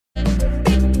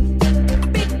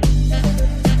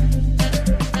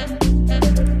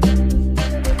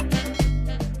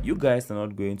guys are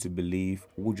not going to believe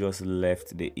who just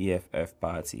left the EFF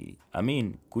party. I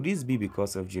mean, could this be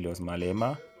because of Julius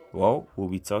Malema? Well, we'll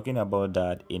be talking about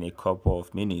that in a couple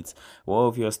of minutes. Well,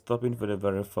 if you're stopping for the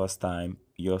very first time,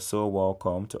 you're so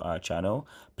welcome to our channel.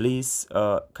 Please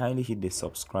kindly hit the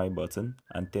subscribe button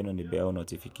and turn on the bell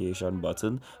notification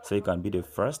button so you can be the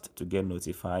first to get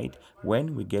notified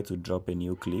when we get to drop a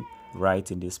new clip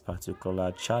right in this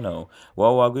particular channel.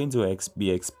 Well, we're going to be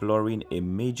exploring a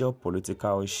major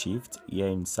political shift here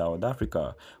in South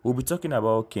Africa. We'll be talking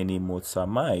about Kenny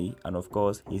Motsamai and of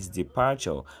course his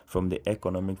departure from the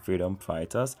economic freedom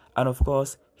fighters, and of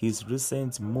course his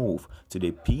recent move to the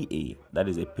PA, that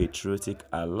is a Patriotic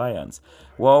Alliance.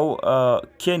 Well,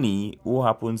 Kenny, who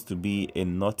happens to be a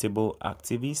notable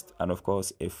activist and of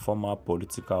course a former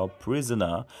political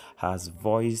prisoner, has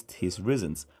voiced his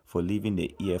reasons for leaving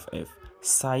the EFF,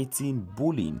 citing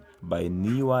bullying by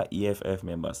newer EFF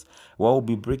members. Well, we'll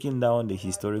be breaking down the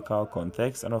historical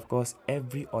context and of course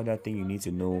every other thing you need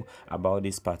to know about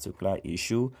this particular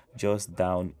issue just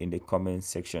down in the comment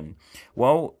section.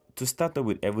 Well, to start up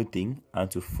with everything and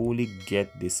to fully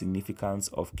get the significance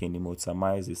of Kenny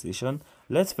Motsamai's decision,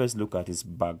 let's first look at his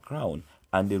background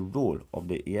and the role of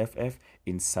the EFF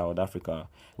in South Africa.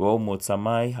 Well,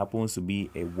 Motsamai happens to be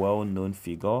a well-known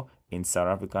figure in South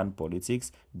African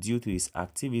politics due to his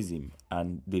activism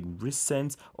and the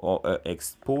recent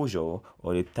exposure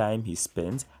or the time he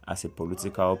spent as a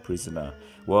political prisoner.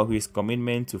 Well, his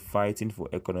commitment to fighting for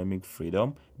economic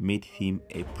freedom made him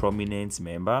a prominent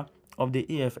member of the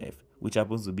EFF, which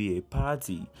happens to be a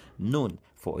party known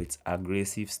for its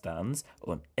aggressive stance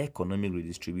on economic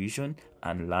redistribution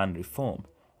and land reform.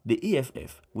 The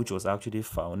EFF, which was actually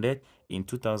founded in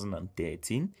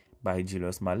 2013 by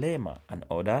Julius Malema and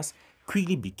others,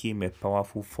 quickly became a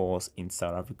powerful force in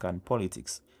South African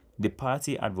politics. The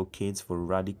party advocates for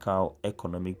radical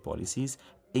economic policies,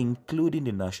 including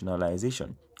the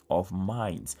nationalization of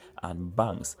mines and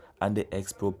banks and the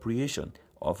expropriation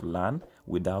of land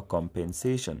without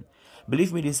compensation.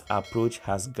 Believe me, this approach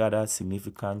has gathered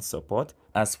significant support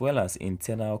as well as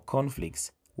internal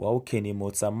conflicts. While Kenny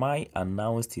Motsamai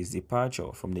announced his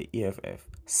departure from the EFF,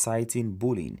 citing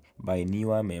bullying by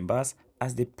newer members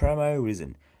as the primary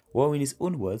reason. Well, in his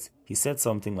own words, he said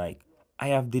something like, "I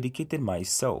have dedicated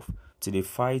myself to the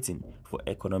fighting for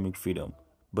economic freedom,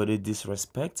 but the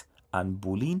disrespect and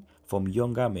bullying from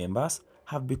younger members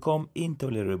have become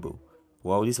intolerable."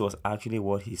 Well, this was actually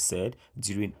what he said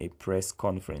during a press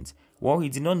conference. Well, he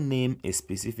did not name a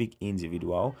specific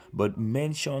individual, but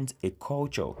mentioned a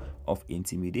culture of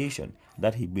intimidation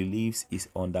that he believes is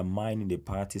undermining the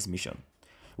party's mission.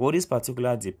 Well, this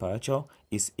particular departure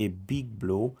is a big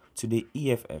blow to the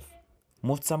EFF.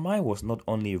 Motsamai was not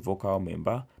only a vocal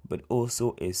member, but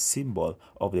also a symbol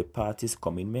of the party's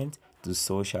commitment to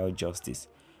social justice.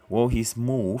 Well, his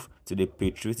move to the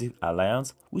Patriotic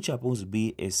Alliance, which happens to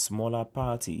be a smaller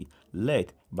party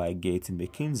led by Gaten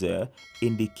McKinzer,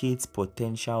 indicates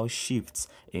potential shifts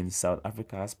in South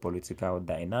Africa's political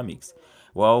dynamics.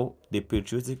 While the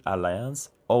Patriotic Alliance,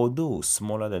 although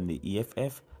smaller than the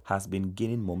EFF, has been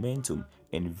gaining momentum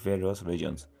in various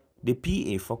regions. The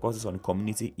PA focuses on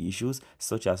community issues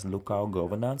such as local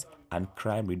governance and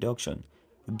crime reduction.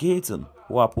 Gaten,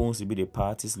 who happens to be the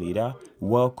party's leader,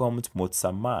 welcomed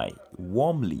Motsamai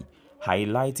warmly,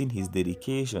 highlighting his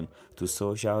dedication to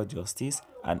social justice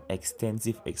and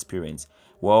extensive experience.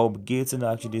 While Gaten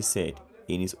actually said,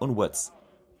 in his own words,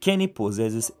 "Kenny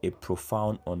possesses a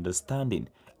profound understanding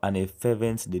and a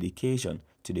fervent dedication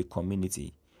to the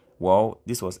community." Well,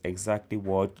 this was exactly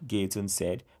what Gaten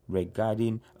said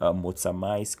regarding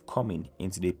Motsamai's coming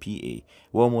into the PA.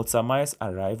 Well, Motsamai's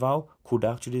arrival could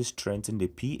actually strengthen the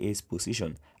PA's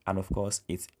position and, of course,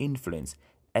 its influence,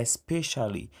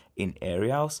 especially in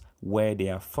areas where they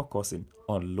are focusing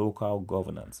on local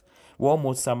governance. Well,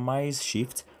 Motsamai's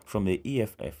shift from the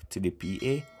EFF to the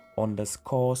PA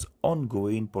underscores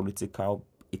ongoing political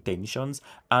tensions,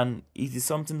 and it is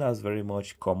something that's very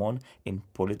much common in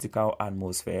political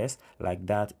atmospheres like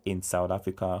that in South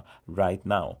Africa right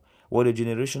now. Well, the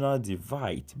generational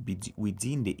divide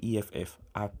within the EFF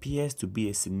appears to be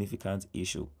a significant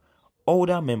issue.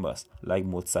 Older members like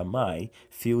Motsamai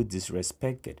feel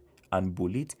disrespected and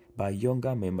bullied by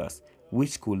younger members,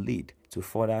 which could lead to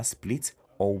further split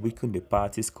or weaken the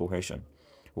party's cohesion.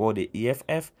 Well, the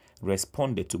EFF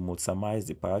responded to Motsamai's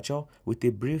departure with a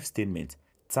brief statement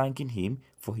thanking him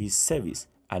for his service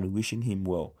and wishing him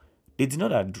well. They did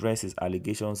not address his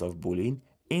allegations of bullying,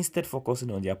 instead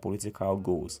focusing on their political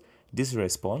goals. This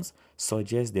response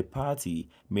suggests the party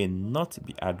may not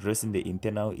be addressing the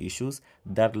internal issues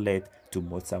that led to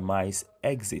Motsamai's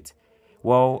exit.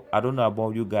 Well, I don't know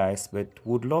about you guys, but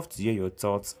would love to hear your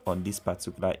thoughts on this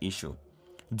particular issue.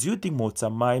 Do you think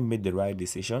Motsamai made the right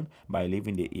decision by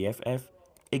leaving the EFF?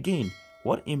 Again,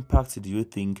 what impact do you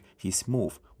think his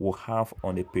move will have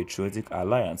on the Patriotic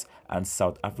Alliance and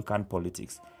South African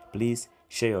politics? Please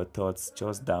share your thoughts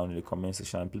just down in the comment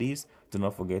section. Please do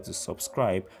not forget to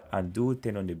subscribe and do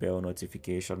turn on the bell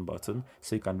notification button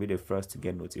so you can be the first to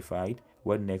get notified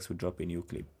when next we drop a new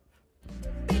clip.